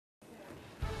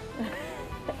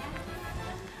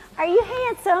Are you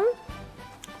handsome?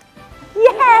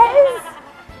 Yes!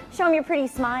 Show him your pretty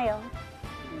smile.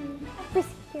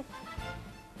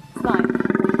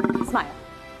 Smile. Smile.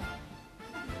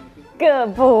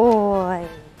 Good boy.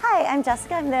 Hi, I'm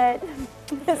Jessica. I'm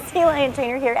the sea lion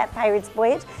trainer here at Pirates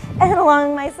Voyage, and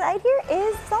along my side here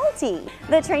is Salty.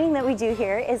 The training that we do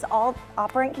here is all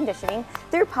operant conditioning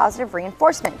through positive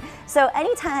reinforcement. So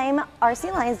anytime our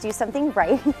sea lions do something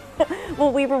right,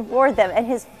 well, we reward them, and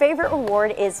his favorite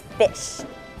reward is fish.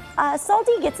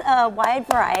 Salty gets a wide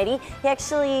variety. He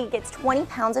actually gets 20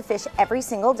 pounds of fish every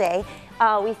single day.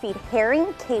 We feed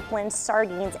herring, capelin,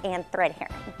 sardines, and thread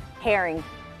herring. Herring.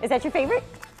 Is that your favorite?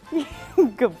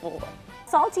 Good boy.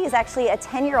 Salty is actually a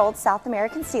 10-year-old South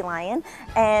American sea lion,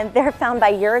 and they're found by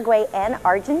Uruguay and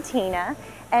Argentina.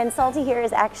 And Salty here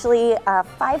is actually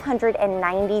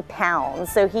 590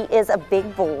 pounds, so he is a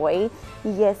big boy.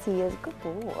 Yes, he is. Good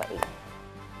boy.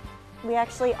 We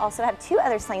actually also have two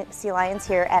other sea lions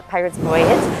here at Pirates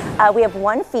Voyage. We have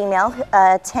one female,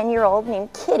 a 10-year-old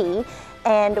named Kitty,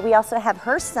 and we also have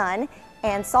her son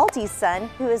and Salty's son,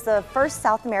 who is the first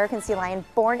South American sea lion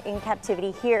born in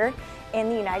captivity here in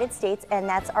the United States, and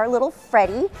that's our little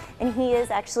Freddie, and he is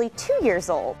actually 2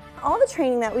 years old. All the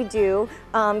training that we do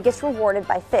gets rewarded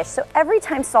by fish. So every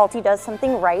time Salty does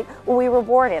something right, we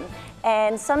reward him.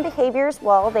 And some behaviors,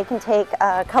 well, they can take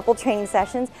a couple training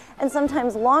sessions, and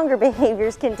sometimes longer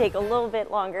behaviors can take a little bit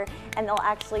longer, and they'll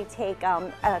actually take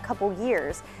a couple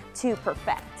years to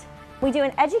perfect. We do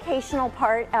an educational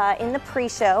part in the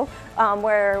pre-show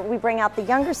where we bring out the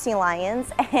younger sea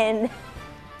lions, and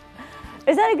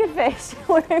is that a good fish?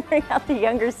 We're going to bring out the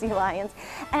younger sea lions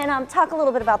and talk a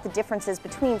little bit about the differences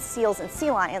between seals and sea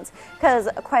lions, because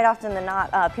quite often than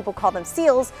not, people call them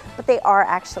seals, but they are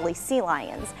actually sea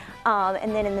lions.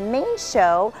 And then in the main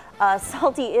show,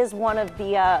 Salty is one of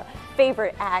the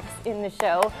favorite acts in the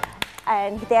show,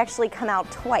 and they actually come out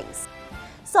twice.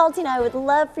 Salty and I would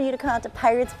love for you to come out to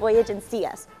Pirates Voyage and see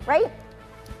us, right?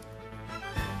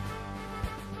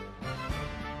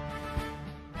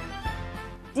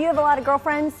 Do you have a lot of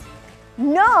girlfriends?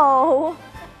 No.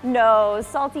 No.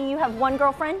 Salty, you have one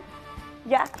girlfriend?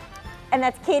 Yeah. And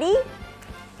that's Kitty?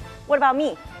 What about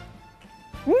me?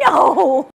 No.